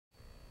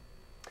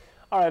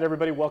All right,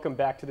 everybody, welcome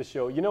back to the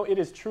show. You know, it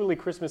is truly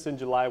Christmas in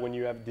July when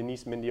you have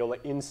Denise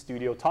Mendiola in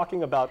studio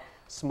talking about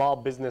small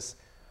business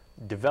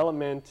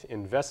development,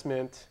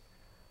 investment,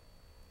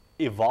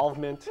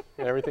 evolvement,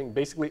 and everything.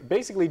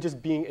 Basically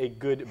just being a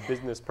good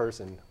business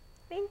person.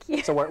 Thank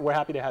you. So we're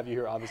happy to have you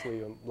here,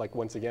 obviously, like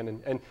once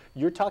again. And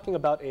you're talking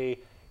about a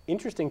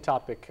interesting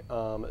topic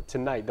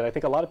tonight that I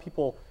think a lot of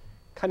people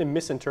kind of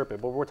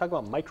misinterpret, but we're talking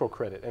about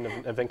microcredit and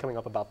an event coming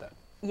up about that.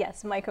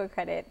 Yes,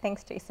 microcredit.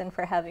 Thanks, Jason,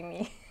 for having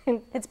me.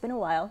 It's been a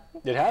while.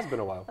 It has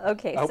been a while.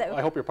 Okay, I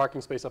hope your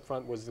parking space up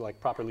front was like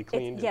properly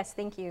cleaned. Yes,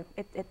 thank you.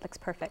 It looks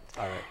perfect.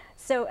 All right.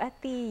 So at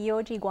the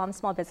UOG Guam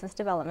Small Business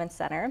Development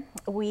Center,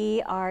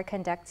 we are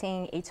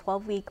conducting a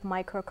 12-week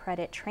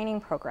microcredit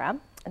training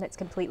program, and it's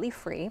completely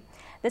free.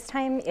 This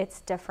time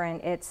it's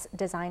different. It's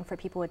designed for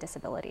people with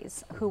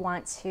disabilities who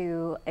want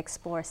to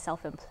explore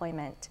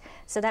self-employment.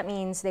 So that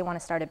means they want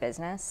to start a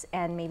business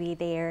and maybe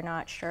they're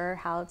not sure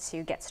how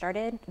to get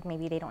started.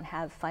 Maybe they don't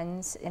have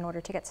funds in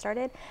order to get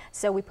started.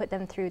 So we put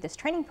them through this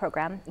training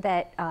program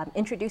that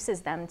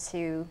introduces them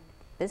to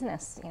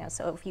business. You know,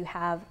 so if you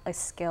have a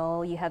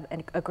skill, you have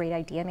a great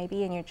idea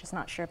maybe, and you're just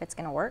not sure if it's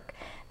going to work,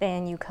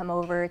 then you come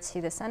over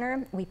to the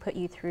center. We put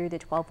you through the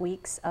 12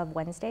 weeks of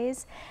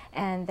Wednesdays,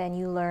 and then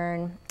you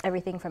learn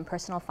everything from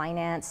personal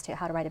finance to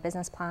how to write a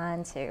business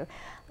plan to,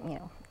 you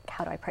know,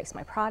 how do I price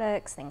my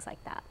products, things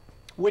like that.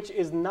 Which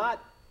is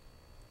not,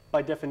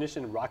 by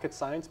definition, rocket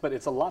science, but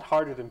it's a lot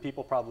harder than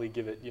people probably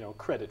give it, you know,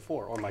 credit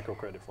for or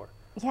microcredit for.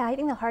 Yeah, I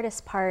think the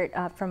hardest part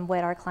from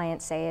what our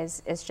clients say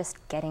is just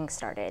getting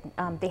started.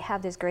 They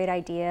have this great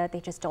idea,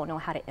 they just don't know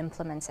how to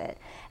implement it.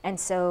 And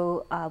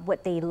so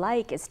what they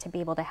like is to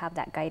be able to have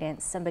that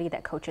guidance, somebody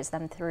that coaches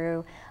them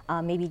through,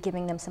 maybe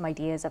giving them some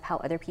ideas of how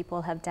other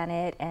people have done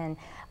it and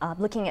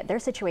looking at their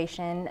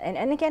situation.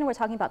 And again, we're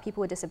talking about people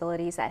with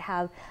disabilities that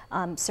have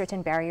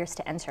certain barriers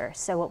to enter.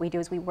 So what we do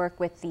is we work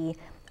with the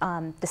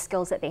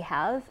skills that they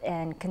have,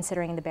 and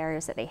considering the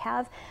barriers that they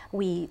have,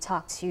 we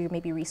talk to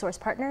maybe resource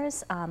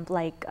partners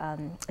like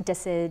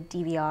DISID,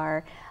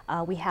 DVR.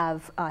 We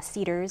have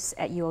CEDARS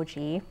at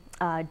UOG,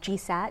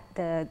 GSAT,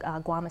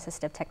 the Guam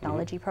Assistive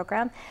Technology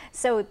Program.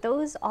 So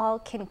those all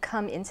can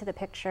come into the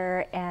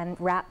picture and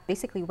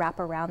basically wrap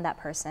around that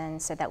person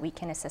so that we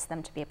can assist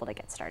them to be able to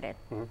get started.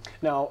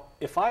 Now,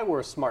 if I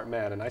were a smart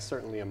man, and I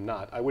certainly am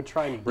not, I would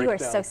try and break down.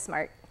 You are so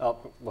smart. Oh,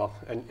 well,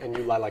 and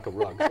you lie like a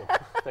rug, so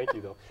thank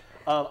you, though.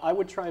 I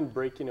would try and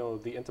break, you know,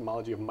 the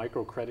etymology of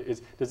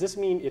microcredit. Does this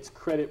mean it's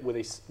credit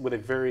with a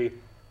very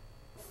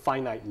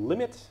finite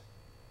limit?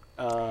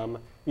 You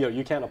know,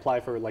 you can't apply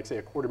for, like, say,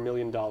 a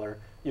 $250,000,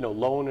 you know,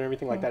 loan or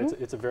everything like that.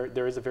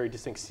 There is a very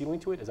distinct ceiling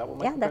to it. Is that what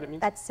microcredit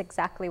means? That's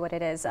exactly what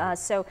it is.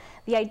 So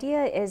the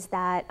idea is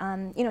that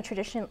you know,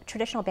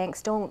 traditional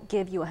banks don't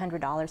give you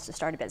 $100 to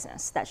start a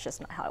business. That's just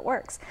not how it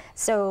works.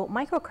 So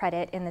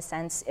microcredit, in the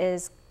sense,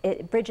 is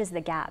it bridges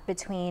the gap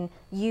between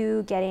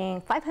you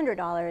getting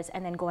 $500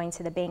 and then going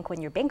to the bank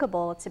when you're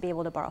bankable to be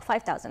able to borrow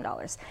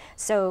 $5,000.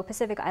 So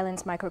Pacific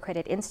Islands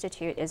Microcredit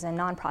Institute is a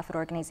nonprofit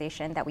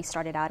organization that we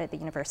started out at the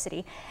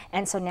university.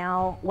 And so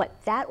now what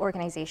that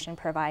organization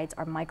provides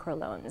are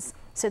microloans.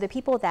 So the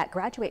people that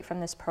graduate from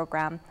this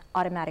program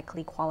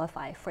automatically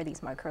qualify for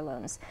these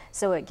microloans.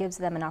 So it gives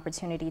them an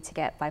opportunity to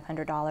get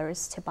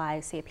 $500 to buy,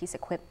 say, a piece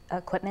of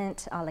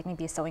equipment, like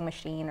maybe a sewing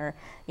machine or,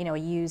 you know, a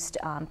used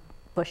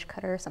bush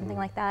cutter or something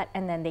like that,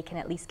 and then they can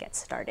at least get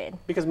started.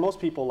 Because most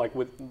people, like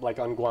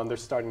on Guam, they're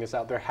starting this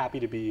out, they're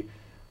happy to be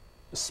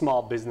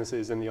small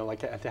businesses and, you know, like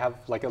to have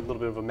like a little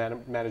bit of a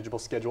manageable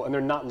schedule, and they're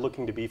not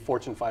looking to be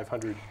Fortune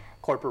 500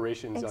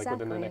 corporations like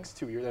within the next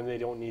 2 years, and they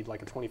don't need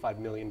like a $25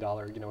 million,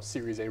 you know,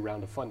 Series A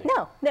round of funding.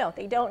 No,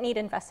 they don't need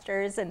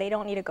investors, and they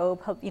don't need to go,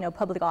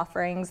 public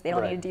offerings. They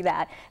don't need to do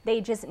that.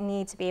 They just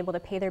need to be able to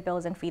pay their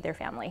bills and feed their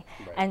family.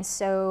 And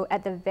so,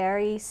 at the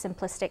very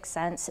simplistic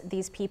sense,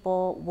 these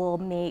people will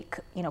make,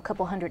 you know, a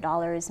couple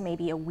 $100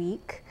 maybe a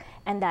week,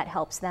 and that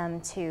helps them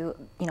to,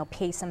 you know,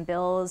 pay some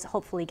bills,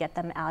 hopefully get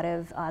them out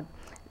of,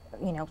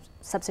 you know,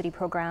 subsidy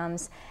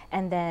programs,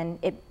 and then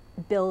it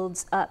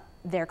builds up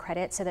their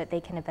credit so that they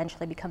can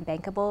eventually become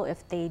bankable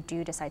if they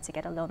do decide to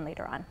get a loan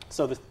later on.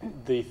 So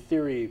the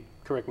theory,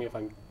 correct me if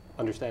I'm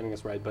understanding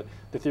this right, but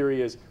the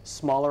theory is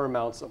smaller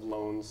amounts of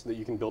loans that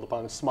you can build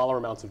upon, smaller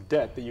amounts of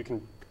debt that you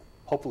can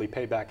hopefully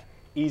pay back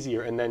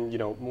easier, and then, you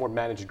know, more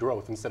managed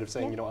growth instead of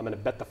saying, you know, I'm going to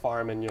bet the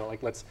farm and, you know,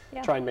 like, let's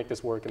try and make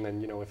this work, and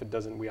then, you know, if it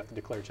doesn't, we have to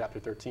declare Chapter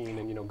 13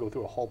 and, you know, go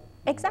through a whole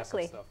mess of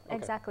stuff.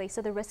 Exactly.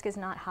 So the risk is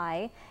not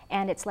high,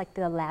 and it's like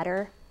the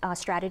ladder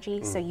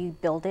strategy. So you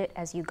build it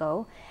as you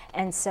go,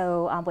 and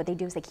so what they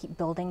do is they keep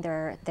building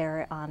their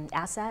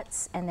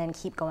assets, and then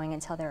keep going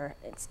until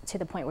it's to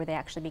the point where they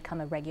actually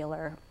become a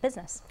regular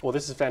business. Well,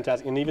 this is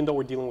fantastic, and even though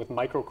we're dealing with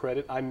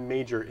microcredit, I'm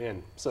major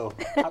in. So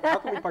how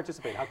can we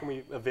participate? How can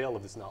we avail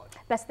of this knowledge?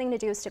 Best thing to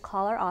do is to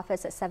call our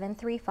office at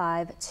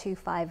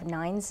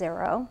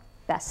 735-2590.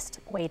 Best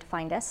way to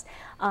find us.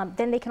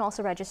 Then they can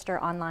also register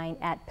online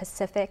at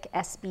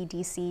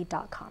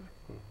pacificsbdc.com.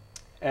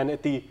 And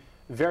at the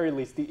very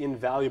least, the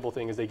invaluable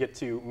thing is they get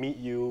to meet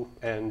you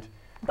and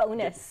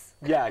bonus.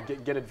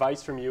 Get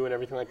advice from you and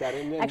everything like that.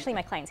 And Actually,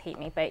 my clients hate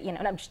me, but no,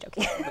 I'm just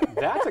joking.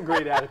 That's a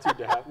great attitude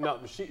to have. No,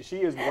 she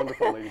is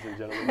wonderful, ladies and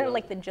gentlemen. They're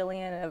like the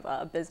Jillian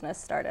of business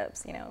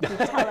startups, you tell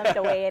them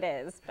the way it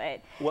is,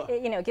 but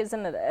it gives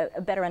them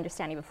a better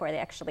understanding before they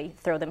actually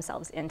throw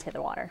themselves into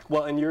the water.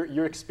 Well, and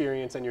your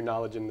experience and your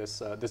knowledge in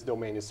this this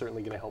domain is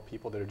certainly going to help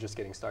people that are just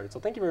getting started. So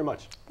thank you very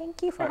much.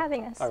 Thank you for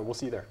having us. All right, we'll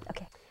see you there.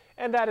 Okay.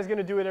 And that is going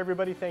to do it,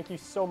 everybody. Thank you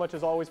so much,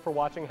 as always, for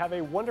watching. Have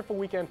a wonderful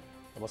weekend,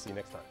 and we'll see you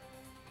next time.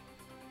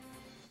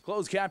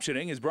 Closed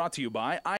captioning is brought to you by